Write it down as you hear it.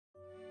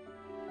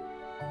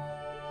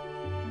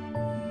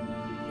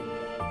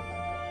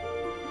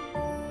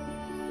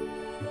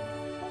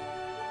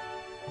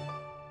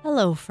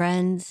Hello,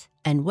 friends,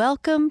 and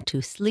welcome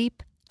to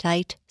Sleep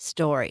Tight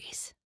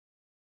Stories.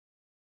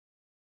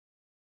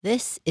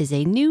 This is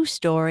a new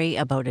story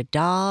about a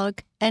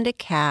dog and a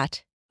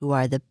cat who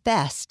are the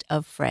best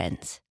of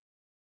friends.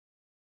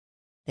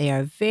 They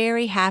are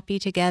very happy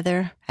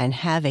together and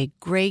have a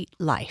great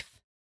life.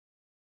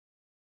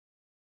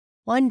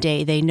 One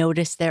day they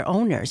notice their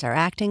owners are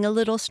acting a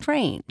little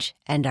strange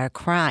and are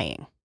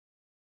crying.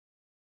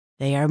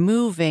 They are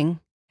moving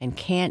and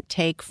can't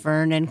take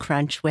Fern and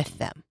Crunch with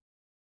them.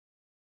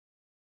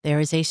 There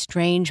is a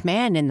strange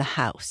man in the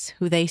house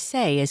who they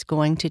say is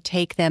going to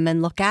take them and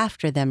look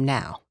after them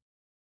now.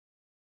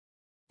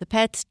 The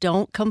pets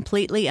don't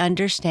completely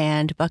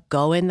understand but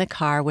go in the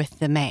car with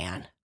the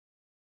man.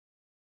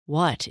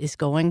 What is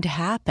going to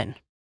happen?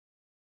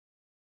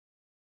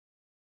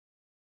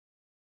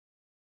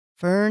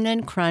 Fern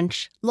and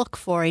Crunch look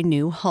for a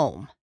new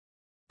home.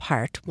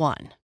 Part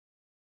 1.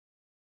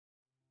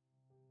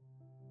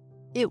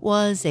 It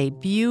was a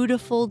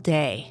beautiful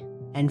day,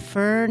 and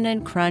Fern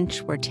and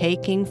Crunch were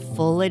taking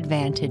full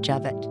advantage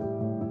of it.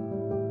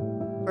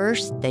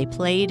 First, they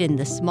played in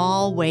the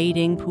small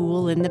wading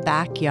pool in the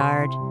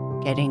backyard,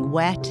 getting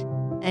wet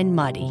and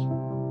muddy.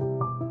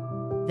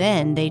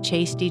 Then they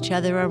chased each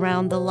other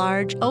around the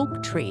large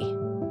oak tree.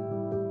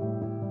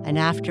 And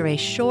after a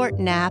short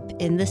nap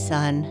in the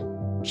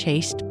sun,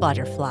 chased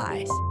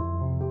butterflies,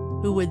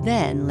 who would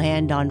then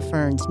land on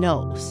Fern's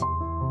nose.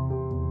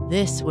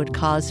 This would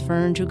cause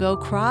Fern to go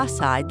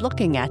cross-eyed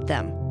looking at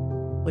them,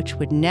 which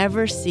would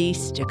never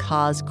cease to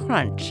cause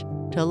Crunch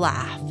to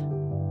laugh.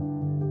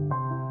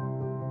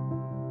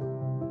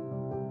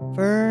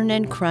 Fern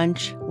and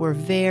Crunch were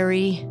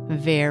very,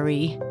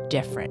 very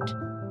different.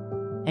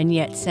 And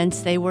yet,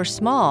 since they were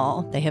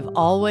small, they have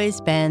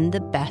always been the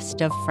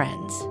best of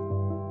friends.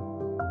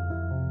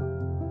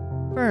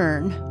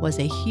 Fern was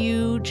a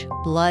huge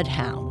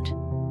bloodhound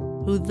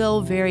who, though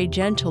very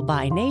gentle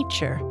by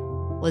nature,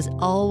 was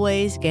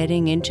always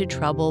getting into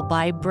trouble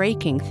by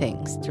breaking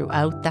things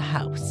throughout the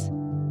house.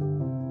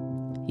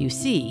 You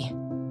see,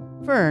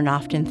 Fern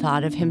often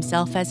thought of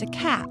himself as a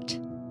cat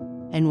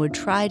and would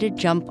try to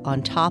jump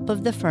on top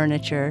of the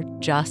furniture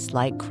just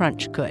like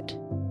Crunch could.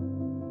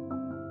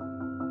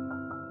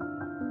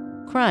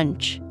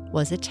 Crunch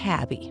was a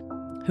tabby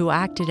who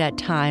acted at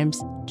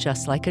times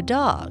just like a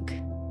dog.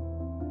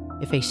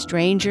 If a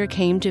stranger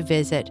came to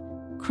visit,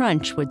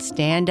 Crunch would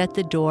stand at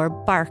the door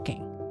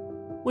barking,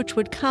 which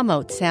would come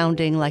out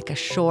sounding like a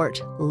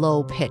short,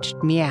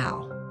 low-pitched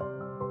meow.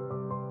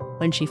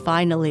 When she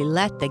finally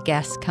let the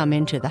guests come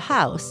into the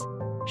house,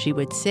 she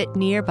would sit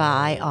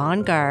nearby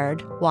on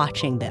guard,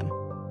 watching them,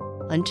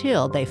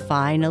 until they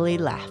finally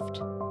left.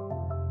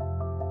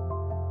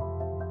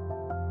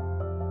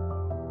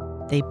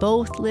 They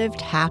both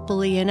lived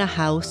happily in a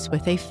house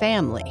with a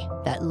family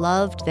that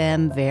loved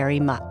them very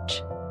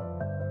much.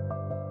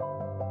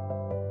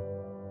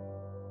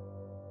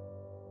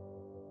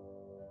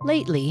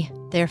 Lately,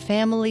 their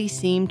family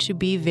seemed to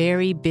be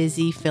very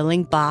busy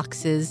filling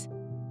boxes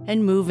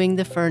and moving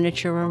the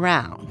furniture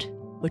around,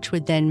 which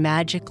would then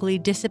magically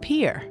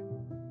disappear.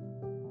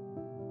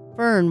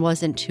 Fern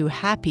wasn't too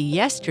happy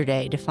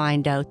yesterday to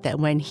find out that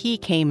when he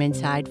came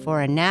inside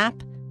for a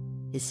nap,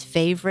 his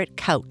favorite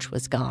couch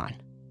was gone.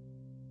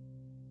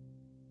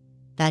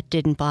 That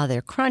didn't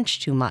bother Crunch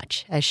too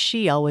much, as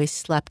she always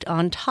slept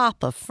on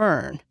top of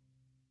Fern,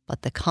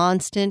 but the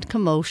constant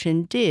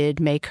commotion did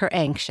make her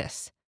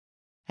anxious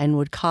and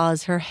would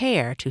cause her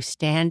hair to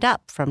stand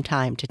up from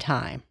time to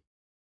time.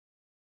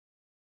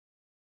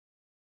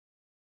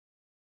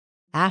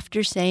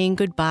 After saying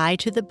goodbye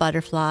to the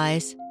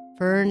butterflies,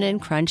 Fern and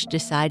Crunch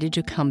decided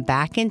to come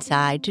back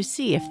inside to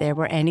see if there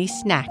were any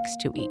snacks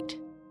to eat.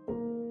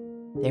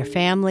 Their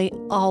family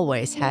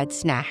always had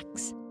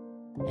snacks,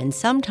 and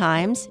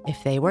sometimes,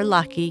 if they were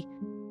lucky,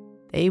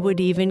 they would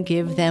even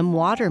give them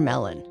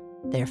watermelon,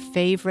 their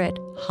favorite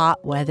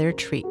hot weather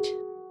treat.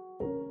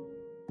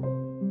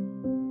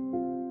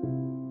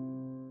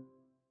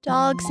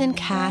 Dogs and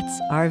cats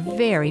are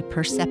very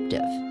perceptive,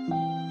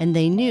 and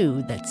they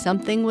knew that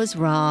something was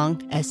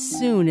wrong as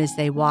soon as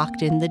they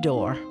walked in the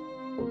door.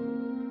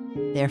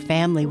 Their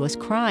family was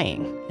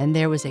crying, and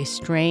there was a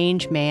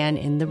strange man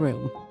in the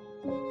room.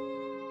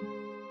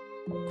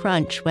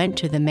 Crunch went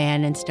to the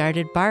man and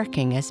started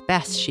barking as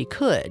best she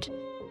could,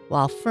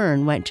 while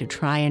Fern went to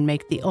try and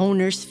make the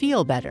owners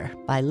feel better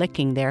by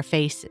licking their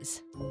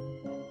faces.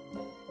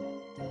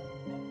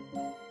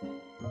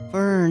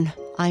 "Fern,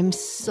 I'm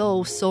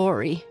so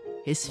sorry,"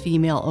 his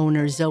female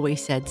owner Zoe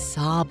said,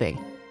 sobbing.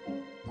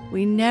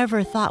 "We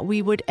never thought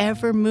we would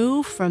ever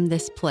move from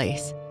this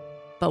place,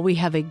 but we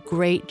have a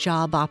great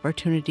job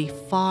opportunity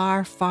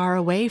far, far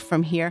away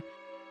from here,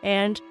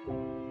 and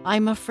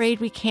I'm afraid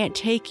we can't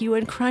take you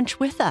and Crunch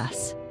with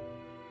us.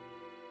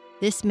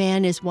 This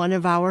man is one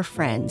of our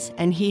friends,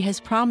 and he has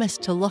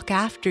promised to look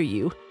after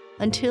you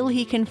until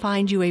he can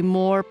find you a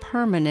more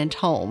permanent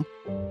home.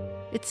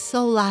 It's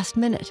so last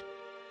minute.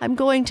 I'm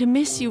going to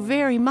miss you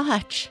very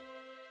much."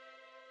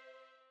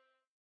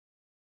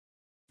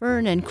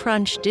 Fern and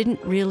Crunch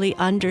didn't really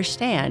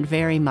understand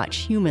very much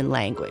human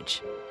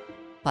language,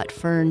 But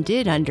Fern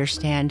did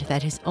understand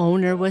that his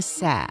owner was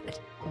sad,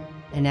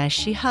 and as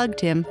she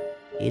hugged him,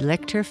 he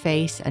licked her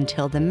face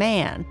until the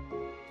man,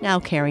 now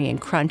carrying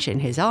Crunch in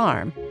his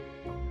arm,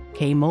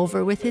 came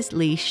over with his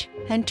leash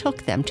and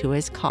took them to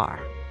his car.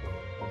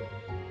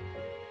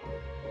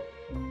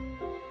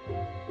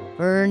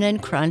 Fern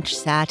and Crunch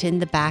sat in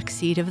the back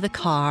seat of the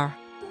car,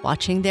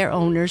 watching their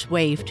owners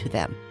wave to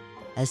them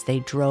as they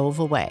drove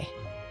away.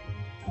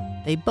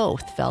 They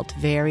both felt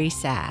very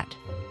sad.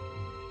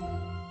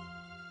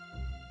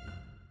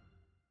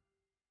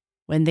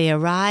 When they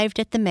arrived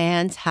at the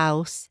man's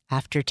house,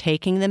 after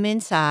taking them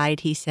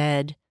inside, he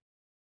said,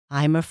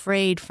 "I'm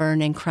afraid,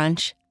 Fern and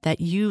Crunch,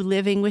 that you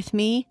living with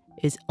me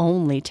is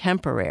only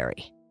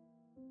temporary.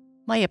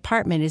 My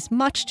apartment is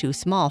much too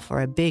small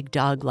for a big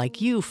dog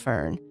like you,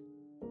 Fern,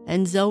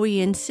 and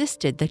Zoe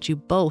insisted that you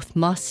both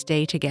must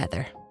stay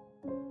together.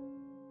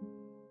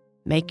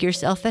 Make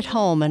yourself at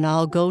home and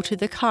I'll go to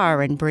the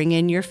car and bring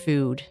in your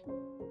food."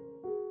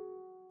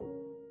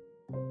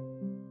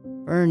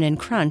 Fern and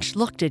Crunch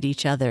looked at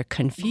each other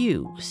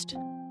confused.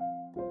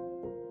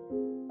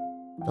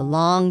 The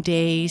long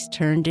days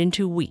turned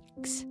into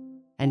weeks,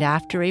 and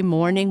after a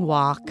morning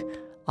walk,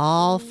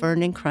 all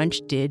Fern and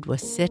Crunch did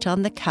was sit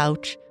on the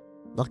couch,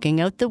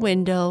 looking out the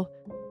window,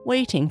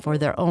 waiting for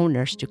their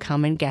owners to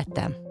come and get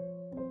them.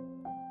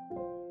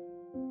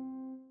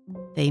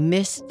 They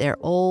missed their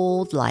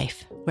old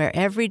life, where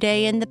every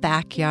day in the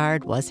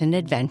backyard was an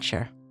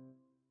adventure.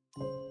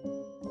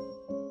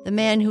 The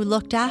man who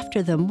looked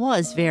after them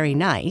was very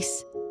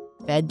nice,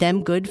 fed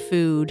them good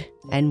food,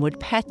 and would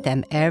pet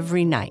them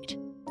every night.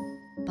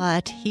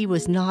 But he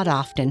was not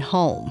often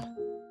home.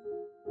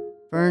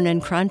 Fern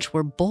and Crunch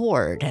were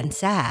bored and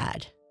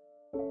sad.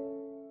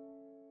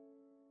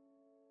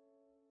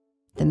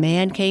 The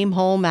man came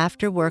home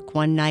after work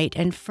one night,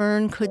 and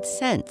Fern could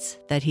sense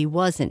that he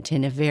wasn't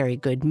in a very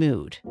good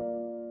mood.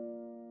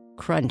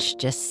 Crunch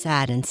just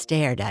sat and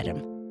stared at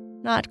him,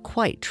 not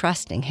quite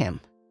trusting him.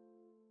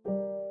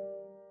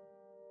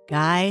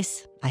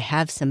 "Guys, I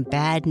have some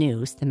bad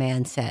news," the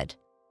man said.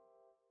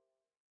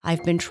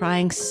 "I've been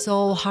trying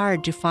so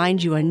hard to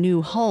find you a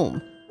new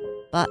home,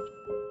 but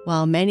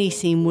while many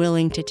seem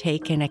willing to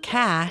take in a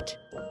cat,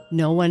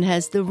 no one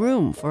has the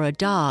room for a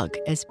dog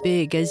as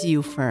big as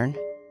you, Fern.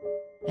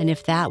 And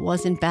if that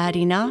wasn't bad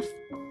enough,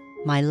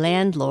 my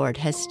landlord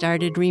has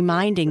started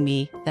reminding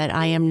me that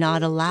I am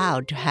not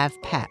allowed to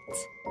have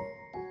pets.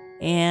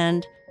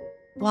 And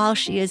while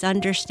she is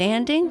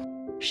understanding,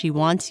 she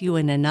wants you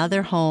in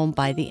another home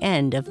by the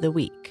end of the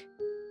week."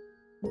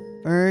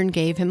 Fern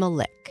gave him a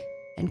lick,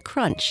 and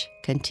Crunch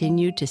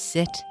continued to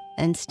sit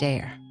and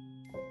stare.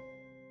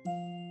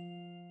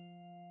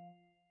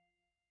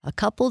 A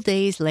couple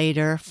days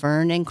later,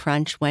 Fern and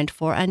Crunch went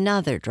for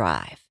another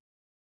drive,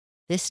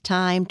 this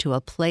time to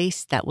a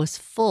place that was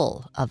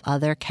full of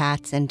other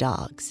cats and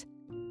dogs,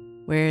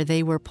 where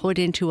they were put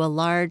into a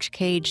large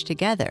cage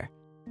together,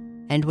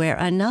 and where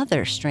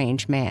another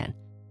strange man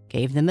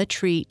gave them a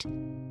treat,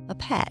 a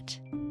pet,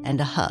 and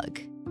a hug.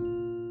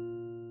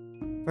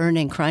 Fern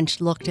and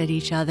Crunch looked at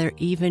each other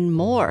even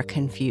more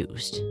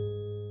confused.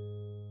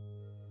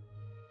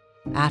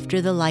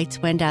 After the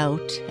lights went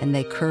out and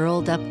they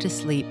curled up to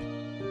sleep,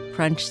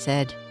 Crunch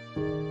said,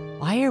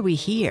 "Why are we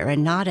here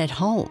and not at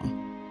home?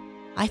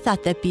 I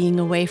thought that being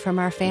away from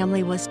our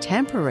family was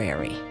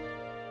temporary."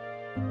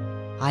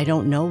 "I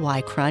don't know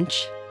why,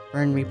 Crunch,"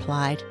 Fern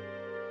replied.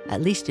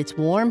 "At least it's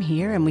warm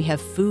here and we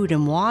have food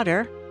and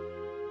water."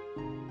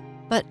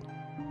 "But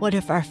what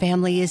if our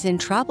family is in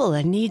trouble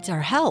and needs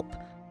our help?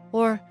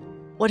 Or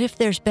what if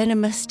there's been a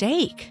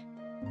mistake?"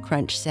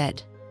 Crunch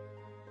said.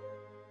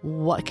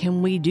 "What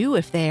can we do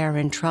if they are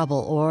in trouble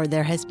or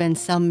there has been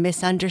some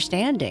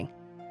misunderstanding?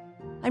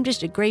 I'm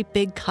just a great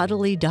big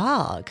cuddly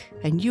dog,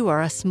 and you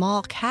are a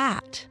small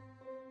cat."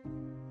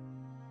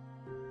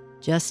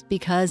 "Just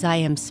because I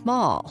am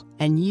small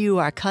and you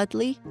are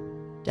cuddly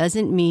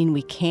doesn't mean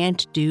we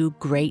can't do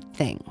great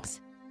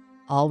things.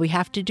 All we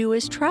have to do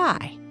is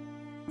try,"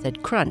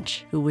 said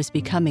Crunch, who was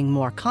becoming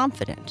more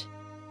confident.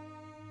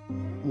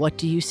 "What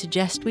do you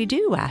suggest we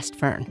do?" asked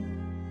Fern.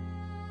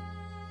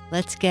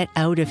 "Let's get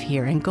out of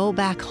here and go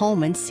back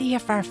home and see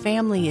if our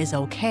family is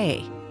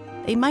okay.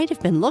 They might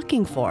have been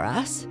looking for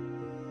us."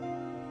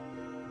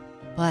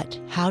 "But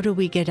how do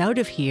we get out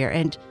of here,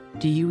 and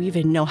do you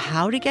even know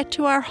how to get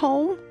to our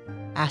home?"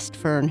 asked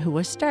Fern, who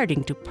was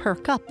starting to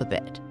perk up a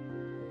bit.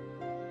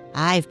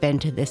 "I've been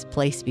to this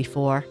place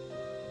before.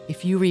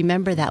 If you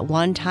remember that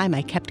one time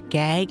I kept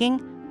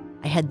gagging,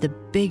 I had the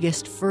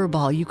biggest fur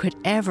ball you could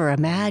ever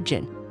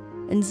imagine,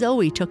 and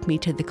Zoe took me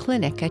to the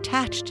clinic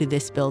attached to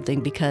this building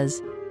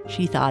because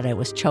she thought I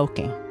was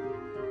choking."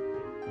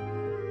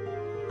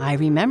 "I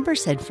remember,"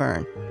 said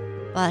Fern,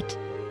 "but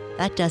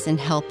that doesn't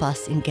help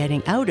us in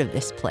getting out of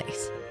this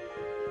place."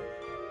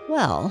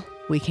 "Well,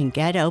 we can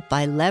get out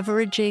by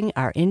leveraging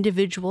our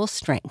individual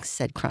strengths,"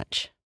 said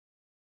Crunch.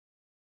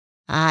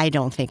 "I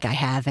don't think I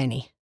have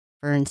any,"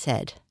 Fern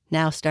said,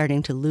 now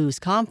starting to lose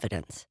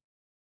confidence.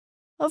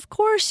 "Of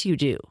course you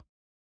do.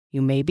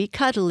 You may be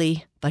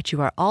cuddly, but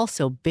you are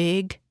also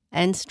big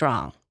and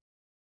strong.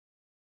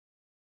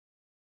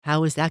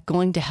 How is that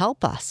going to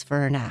help us?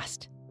 Fern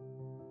asked.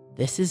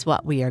 This is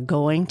what we are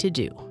going to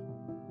do.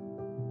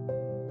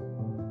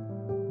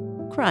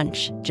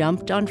 Crunch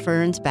jumped on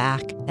Fern's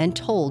back and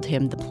told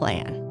him the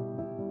plan.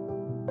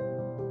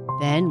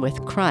 Then,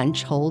 with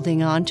Crunch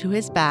holding on to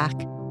his back,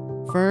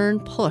 Fern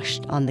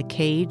pushed on the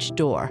cage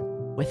door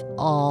with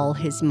all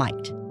his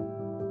might.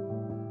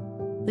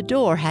 The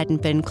door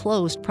hadn't been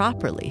closed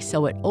properly,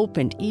 so it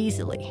opened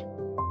easily.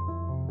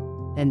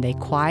 Then they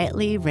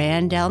quietly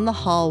ran down the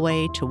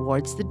hallway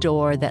towards the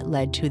door that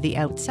led to the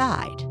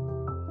outside.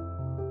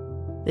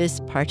 This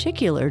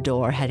particular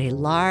door had a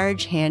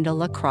large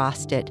handle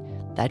across it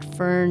that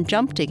Fern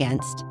jumped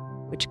against,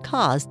 which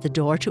caused the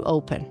door to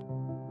open,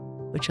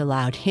 which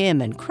allowed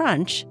him and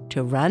Crunch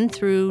to run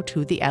through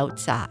to the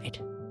outside.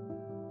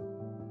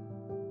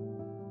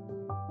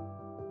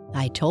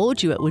 I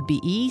told you it would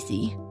be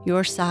easy.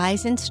 Your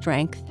size and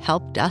strength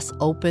helped us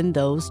open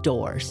those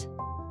doors.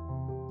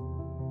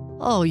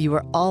 Oh, you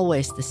were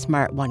always the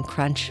smart one,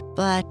 Crunch,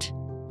 but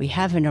we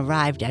haven't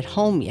arrived at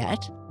home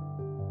yet.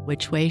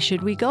 Which way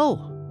should we go?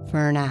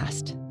 Fern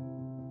asked.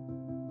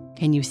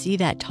 Can you see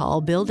that tall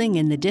building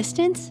in the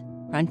distance?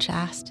 Crunch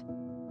asked.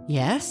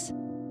 Yes.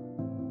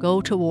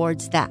 Go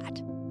towards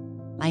that.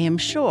 I am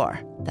sure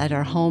that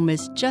our home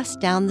is just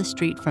down the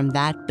street from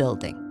that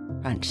building,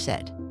 Crunch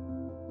said.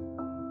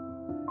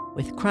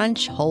 With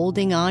Crunch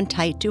holding on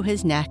tight to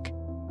his neck,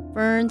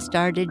 Fern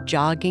started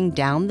jogging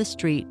down the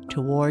street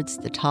towards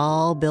the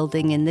tall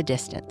building in the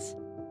distance.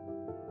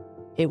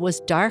 It was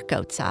dark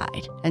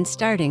outside and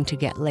starting to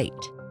get late,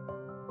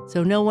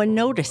 so no one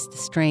noticed the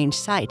strange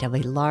sight of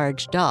a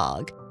large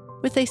dog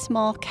with a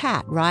small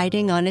cat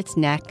riding on its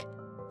neck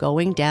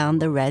going down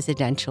the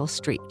residential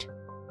street.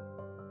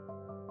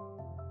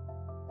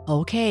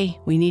 Okay,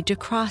 we need to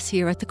cross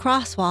here at the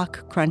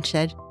crosswalk, Crunch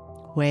said.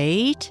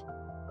 Wait,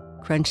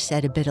 Crunch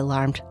said, a bit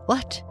alarmed.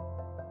 What?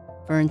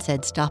 Fern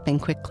said, stopping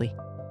quickly.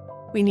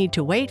 We need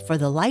to wait for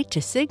the light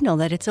to signal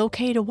that it's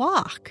okay to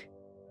walk.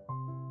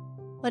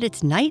 But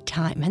it's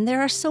nighttime and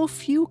there are so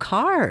few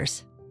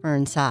cars,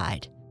 Fern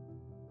sighed.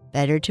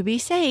 Better to be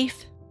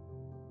safe.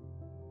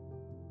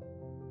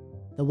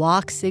 The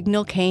walk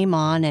signal came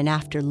on, and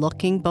after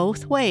looking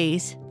both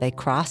ways, they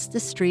crossed the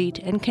street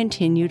and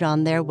continued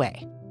on their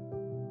way.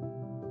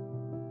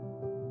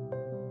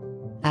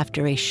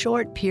 After a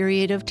short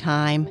period of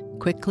time,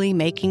 quickly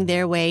making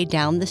their way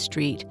down the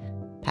street,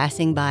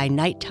 passing by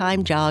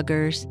nighttime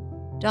joggers,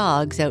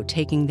 dogs out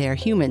taking their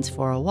humans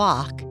for a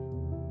walk,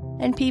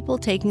 and people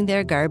taking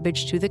their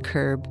garbage to the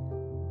curb,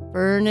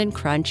 Fern and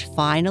Crunch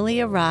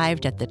finally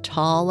arrived at the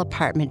tall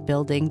apartment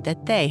building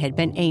that they had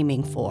been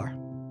aiming for.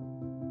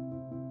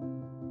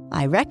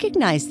 I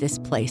recognize this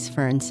place,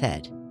 Fern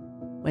said.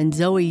 When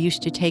Zoe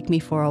used to take me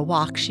for a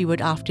walk, she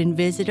would often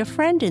visit a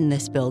friend in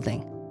this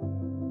building.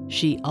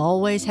 She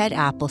always had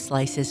apple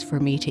slices for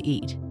me to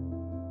eat.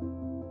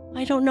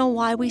 I don't know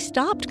why we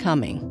stopped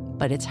coming,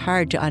 but it's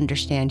hard to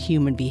understand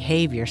human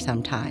behavior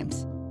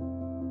sometimes.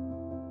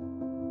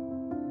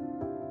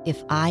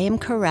 If I am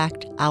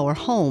correct, our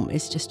home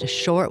is just a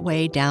short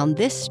way down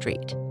this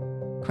street,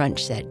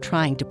 Crunch said,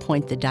 trying to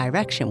point the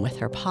direction with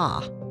her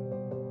paw.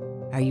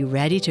 Are you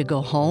ready to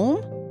go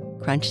home?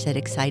 Crunch said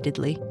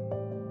excitedly.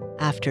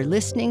 After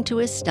listening to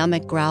his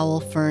stomach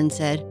growl, Fern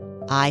said,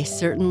 I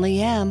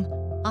certainly am.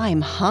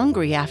 I'm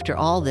hungry after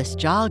all this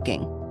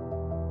jogging.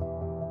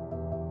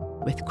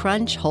 With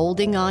Crunch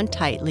holding on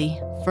tightly,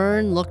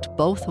 Fern looked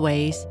both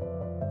ways,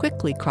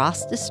 quickly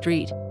crossed the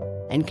street,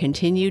 and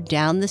continued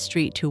down the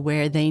street to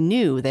where they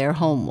knew their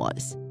home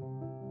was.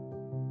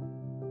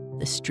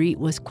 The street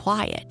was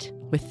quiet,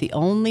 with the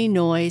only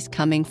noise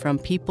coming from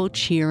people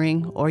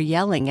cheering or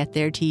yelling at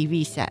their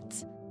TV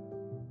sets.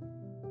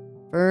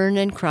 Fern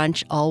and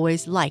Crunch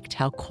always liked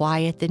how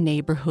quiet the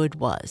neighborhood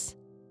was,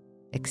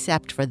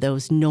 except for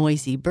those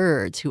noisy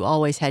birds who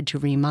always had to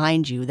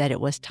remind you that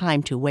it was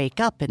time to wake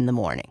up in the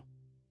morning.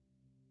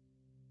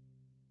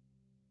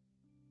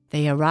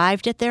 They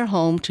arrived at their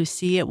home to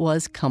see it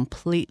was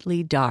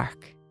completely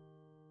dark.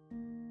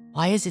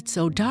 Why is it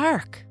so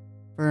dark?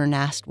 Fern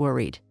asked,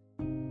 worried.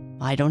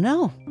 I don't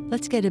know.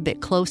 Let's get a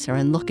bit closer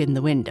and look in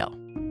the window.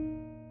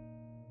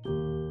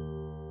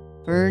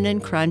 Fern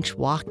and Crunch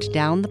walked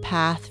down the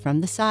path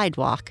from the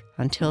sidewalk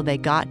until they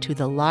got to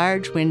the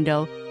large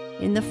window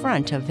in the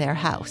front of their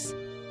house.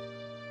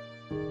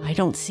 I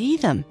don't see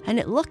them, and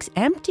it looks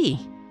empty.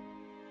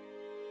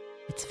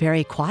 It's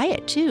very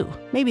quiet, too.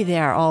 Maybe they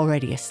are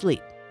already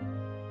asleep.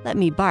 Let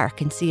me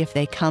bark and see if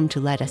they come to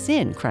let us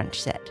in,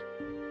 Crunch said.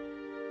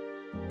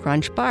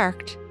 Crunch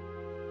barked,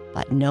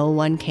 but no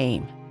one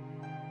came.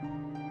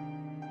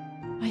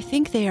 I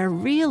think they are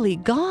really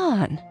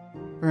gone,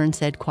 Fern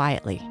said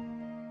quietly.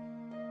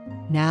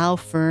 Now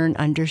Fern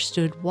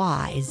understood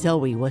why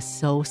Zoe was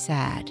so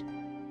sad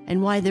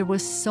and why there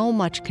was so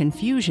much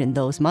confusion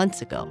those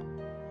months ago.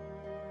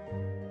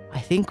 I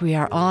think we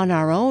are on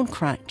our own,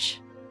 Crunch.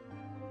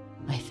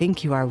 I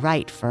think you are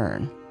right,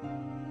 Fern.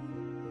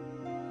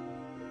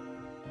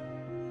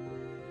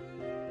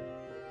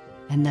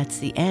 And that's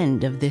the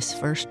end of this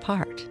first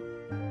part.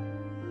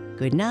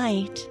 Good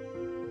night.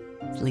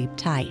 Sleep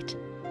tight.